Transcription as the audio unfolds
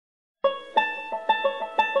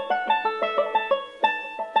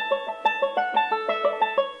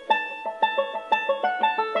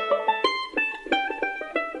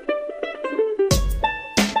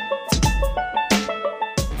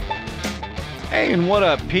Hey, and what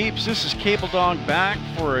up, peeps? This is CableDog back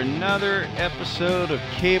for another episode of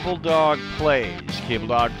CableDog Plays.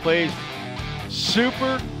 CableDog Plays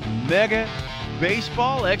Super Mega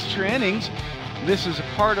Baseball Extra Innings. This is a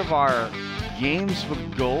part of our Games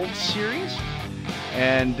with Gold series,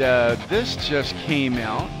 and this just came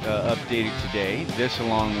out, updated today. This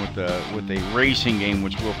along with a racing game,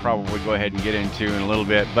 which we'll probably go ahead and get into in a little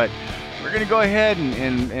bit. But we're going to go ahead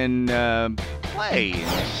and play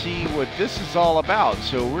and see what this is all about.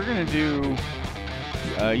 So we're going to do,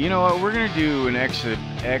 you know what, we're going to do an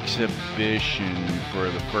exhibition for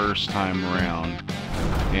the first time around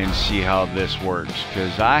and see how this works,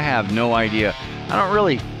 because I have no idea. I don't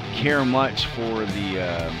really care much for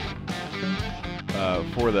the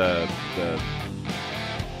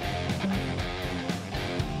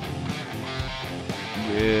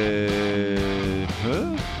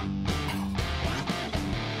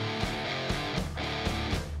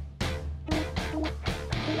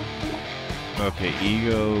okay,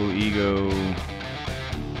 ego.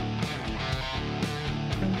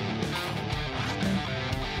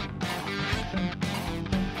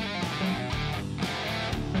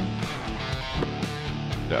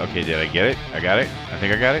 Okay, did I get it? I got it? I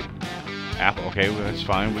think I got it? Apple, okay, well, that's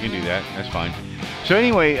fine. We can do that. That's fine. So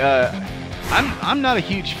anyway, I'm not a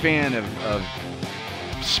huge fan of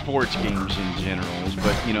sports games in general,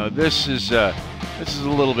 but you know, this is a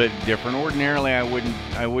little bit different. Ordinarily, I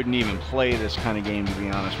wouldn't even play this kind of game, to be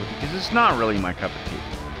honest with you, because it's not really my cup of tea.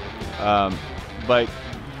 But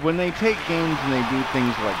when they take games and they do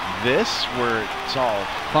things like this, where it's all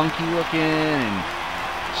funky looking and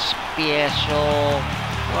special,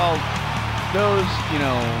 well, those, you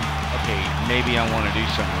know, okay, maybe I want to do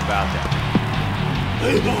something about that.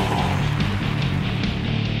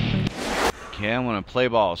 Okay, I want to play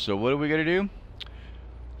ball. So what are we going to do?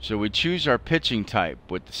 So we choose our pitching type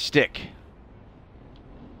with the stick.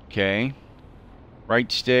 Okay. Right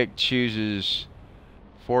stick chooses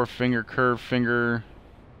forefinger, curve finger.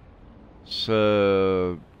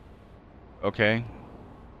 So, okay.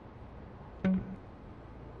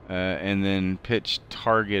 And then pitch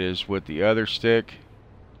target is with the other stick.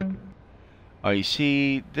 Oh, you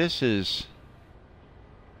see, this is...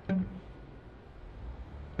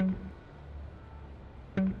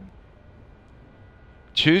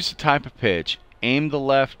 Choose the type of pitch. Aim the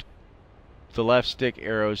left stick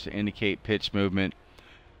arrows to indicate pitch movement.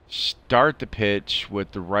 Start the pitch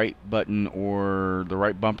with the right button or the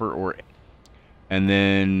right bumper, and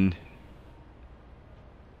then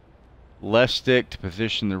left stick to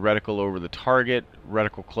position the reticle over the target.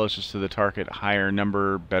 Reticle closest to the target, higher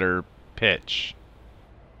number, better pitch.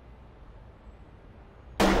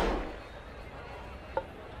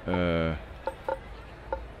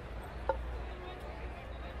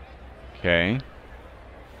 Okay.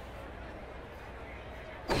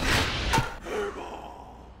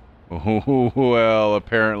 Oh, well,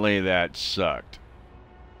 apparently that sucked.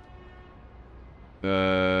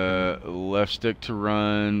 Left stick to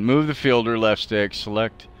run. Move the fielder, left stick.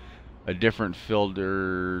 Select a different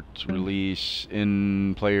fielder to release.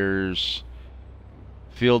 In players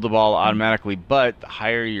field the ball automatically, but the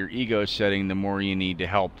higher your ego setting, the more you need to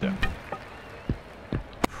help them.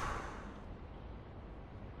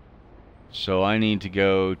 So I need to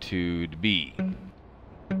go to the B.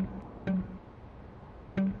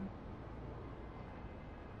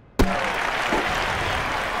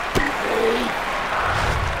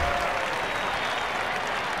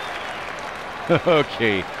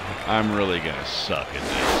 Okay, I'm really gonna suck at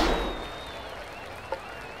this.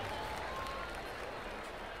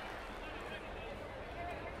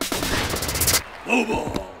 Low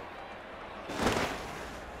ball.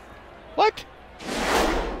 What?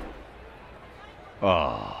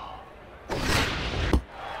 Oh.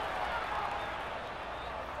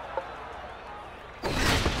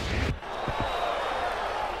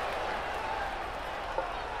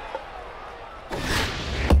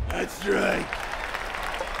 That's right.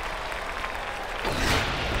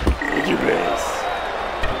 Take your base.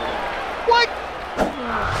 What?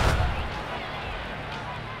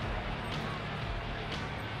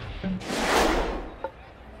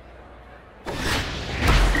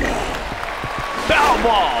 Foul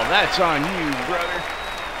ball. That's on you, brother.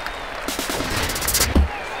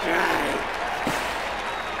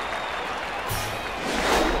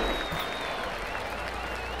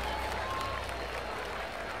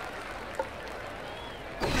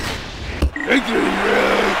 Victory,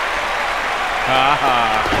 Ray! Haha.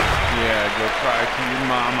 Yeah, go cry to your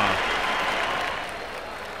mama.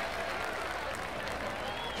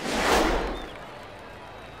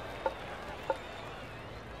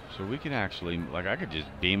 we can actually, like, I could just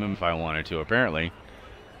beam him if I wanted to, apparently.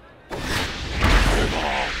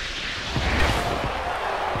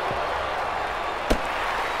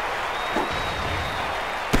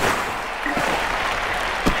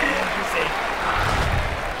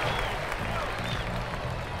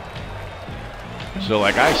 So,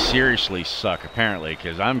 like, I seriously suck, apparently,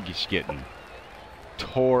 because I'm just getting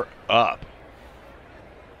tore up.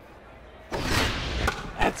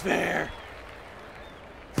 That's fair.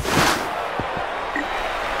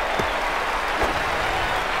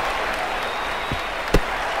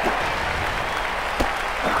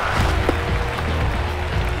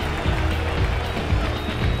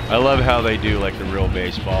 I love how they do, like, the real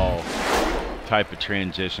baseball type of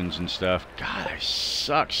transitions and stuff. God, I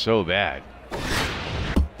suck so bad.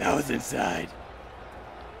 That was inside.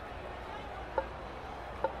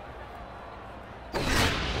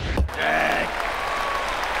 Drag.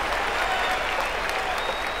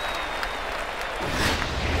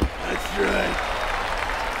 That's right.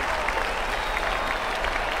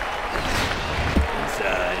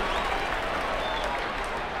 Inside.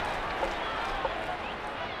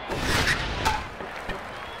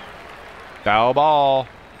 Foul ball.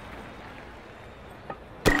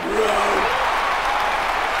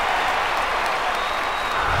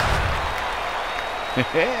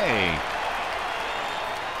 Hey.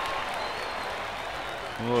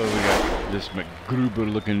 Boy, we got this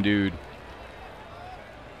McGruber looking dude.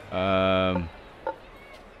 Let's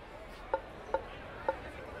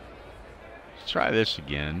try this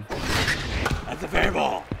again. That's a fair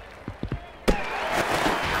ball.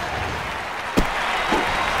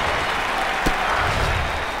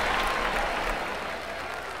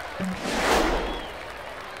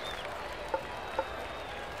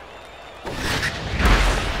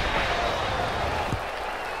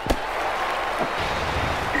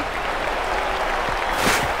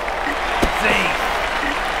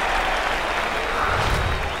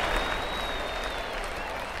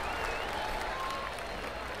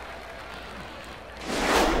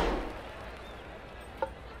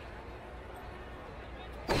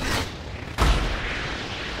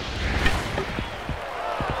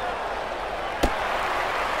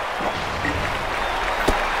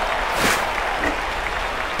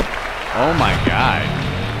 Oh my God.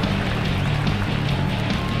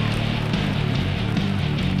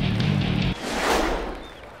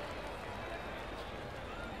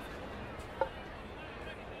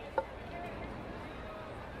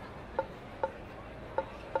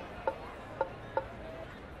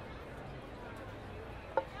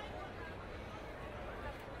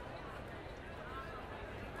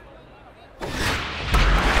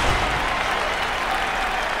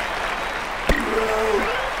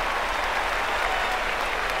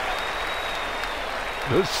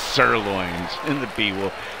 Those sirloins and the bee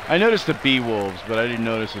wolf. I noticed the bee wolves, but I didn't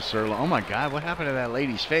notice the sirloin. Oh my God, what happened to that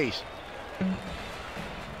lady's face?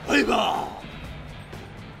 Play ball.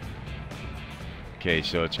 Okay,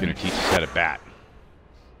 so it's going to teach us how to bat.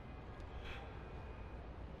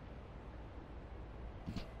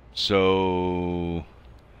 So,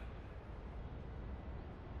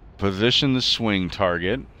 position the swing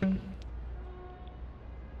target.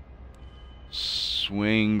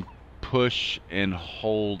 Swing, push, and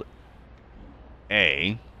hold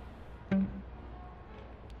A.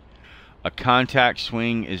 A contact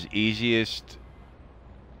swing is easiest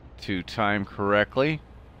to time correctly,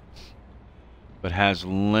 but has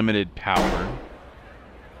limited power.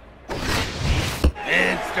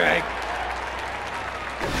 And strike.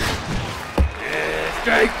 And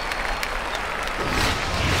strike.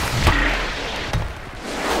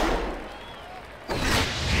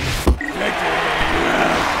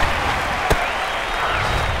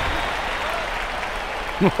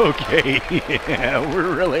 Okay, yeah,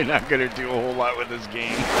 we're really not going to do a whole lot with this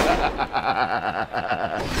game.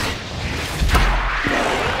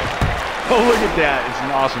 Oh, look at that. It's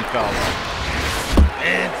an awesome foul ball.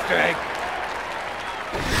 And strike.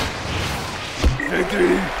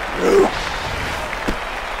 Victory.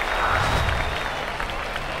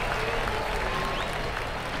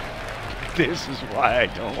 This is why I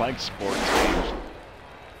don't like sports games.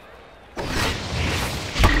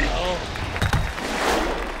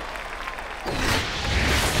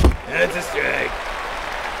 That's a strike.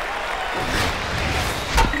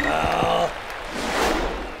 Oh.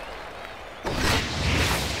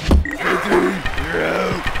 Victory. You're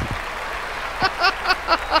out.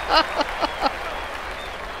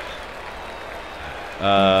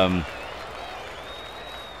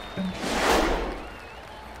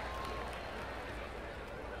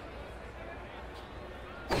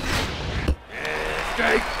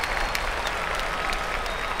 Strike.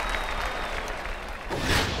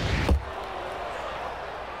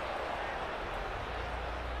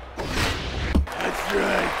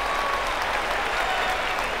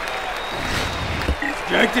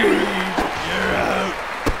 Victory! You're out.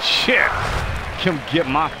 Shit! Come get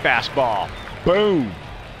my fastball. Boom!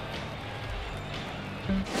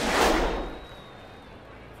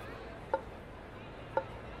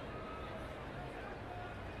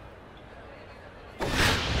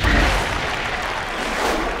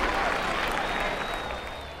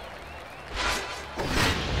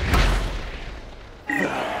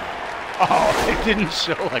 Oh, it didn't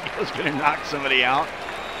show like I was going to knock somebody out.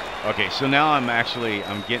 Okay, so now I'm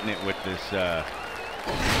getting it with this,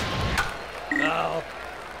 No.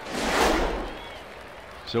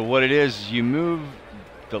 So what it is, you move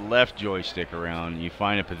the left joystick around, you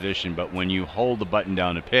find a position, but when you hold the button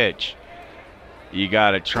down to pitch, you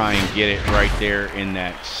got to try and get it right there in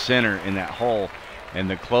that center, in that hole. And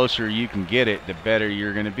the closer you can get it, the better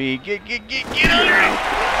you're going to be. Get under it!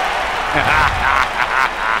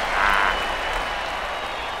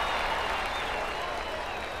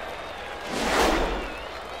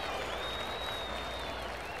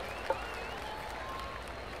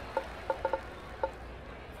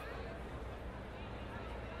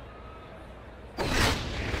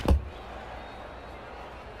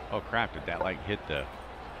 Oh crap, did that like hit the...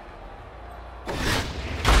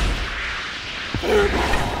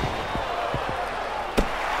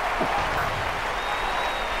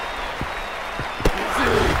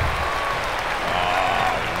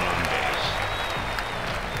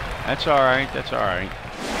 That's alright, that's alright.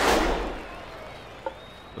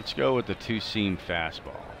 Let's go with the two-seam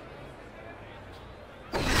fastball.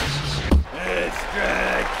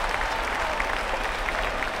 Strike!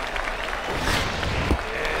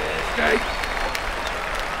 Strike!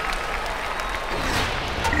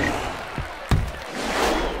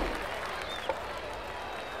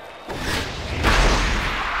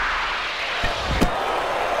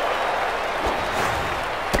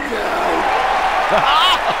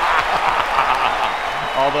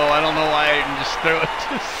 Although I don't know why I didn't just throw it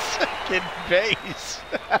to second base.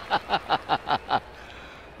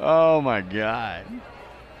 Oh my God.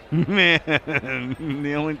 Man,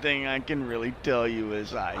 the only thing I can really tell you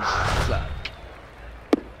is I suck.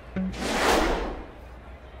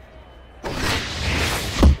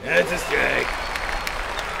 That's a strike.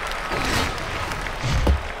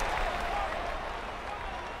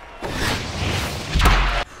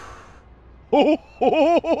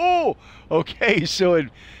 Oh, okay, so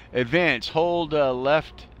advance. Hold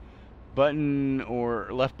left button or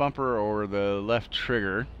left bumper or the left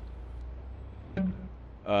trigger.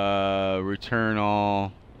 Return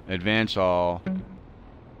all, advance all,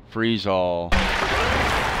 freeze all.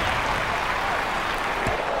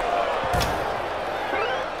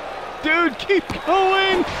 Dude, keep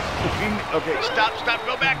going. Okay, stop,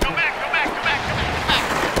 go back. Okay.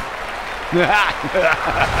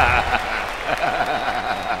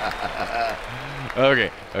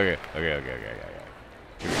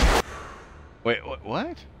 Wait,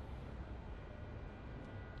 what?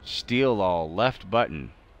 Steal all, left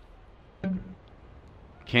button.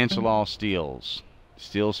 Cancel all steals.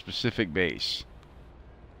 Steal specific base.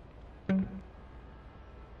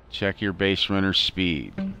 Check your base runner's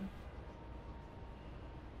speed.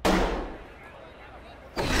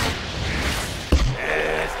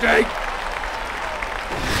 Strike!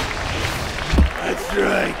 That's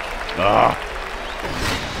strike! Ah.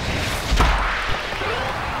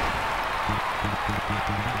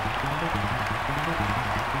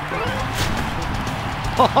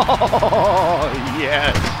 Oh,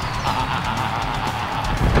 yes.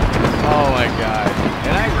 Oh, my God.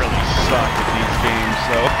 And I really suck at these games,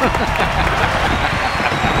 so.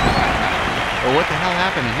 Well, what the hell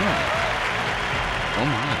happened to him? Oh,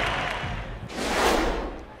 my.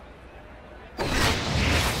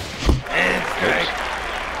 And strike!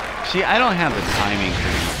 See, I don't have the timing for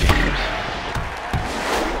these games.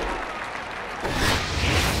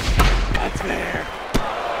 That's fair.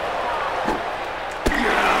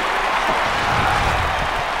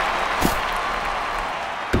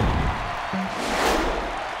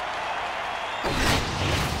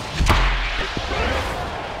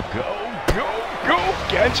 Go,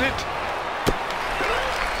 catch it.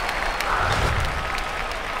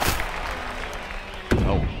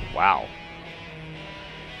 Oh, wow.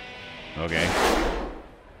 Okay.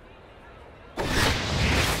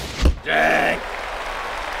 Strike!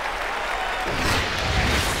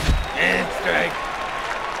 And strike!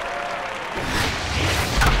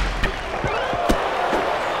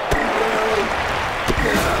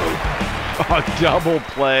 Oh, double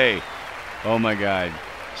play. Oh my God.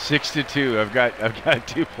 6-2. I've got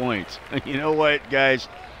 2 points. You know what, guys?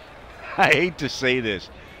 I hate to say this,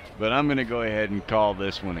 but I'm going to go ahead and call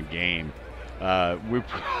this one a game. We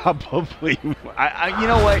probably, you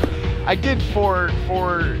know what? I did four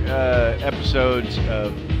episodes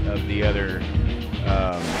of the other,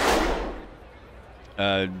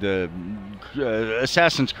 the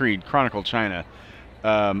Assassin's Creed Chronicle China.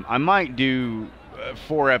 I might do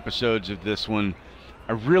 4 episodes of this one.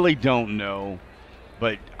 I really don't know,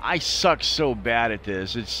 but I suck so bad at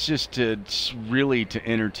this. It's really to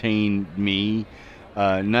entertain me.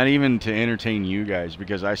 Not even to entertain you guys,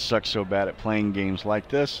 because I suck so bad at playing games like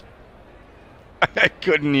this. I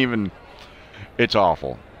couldn't even. It's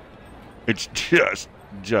awful. It's just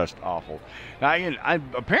awful. Now,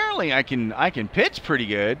 apparently I can pitch pretty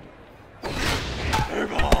good.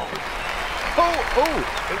 Airball. Oh,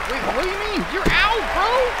 wait, what do you mean? You're out,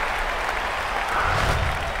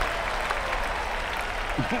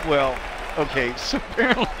 bro. Well, okay, so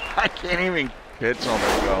apparently I can't even pitch all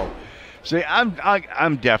that well. See,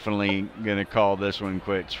 I'm definitely gonna call this one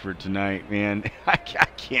quits for tonight, man. I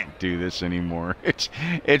can't do this anymore.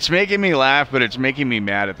 It's making me laugh, but it's making me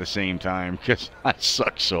mad at the same time because I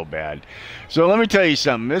suck so bad. So let me tell you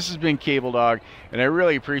something. This has been CableDog, and I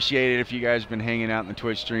really appreciate it if you guys have been hanging out in the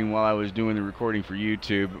Twitch stream while I was doing the recording for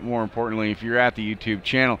YouTube. But more importantly, if you're at the YouTube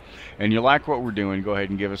channel and you like what we're doing, go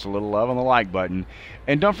ahead and give us a little love on the like button,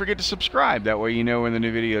 and don't forget to subscribe. That way you know when the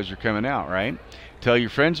new videos are coming out, right? Tell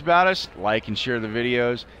your friends about us, like and share the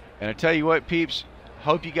videos. And I tell you what, peeps,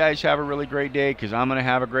 hope you guys have a really great day, because I'm going to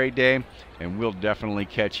have a great day, and we'll definitely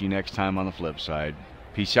catch you next time on the flip side.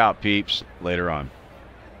 Peace out, peeps. Later on.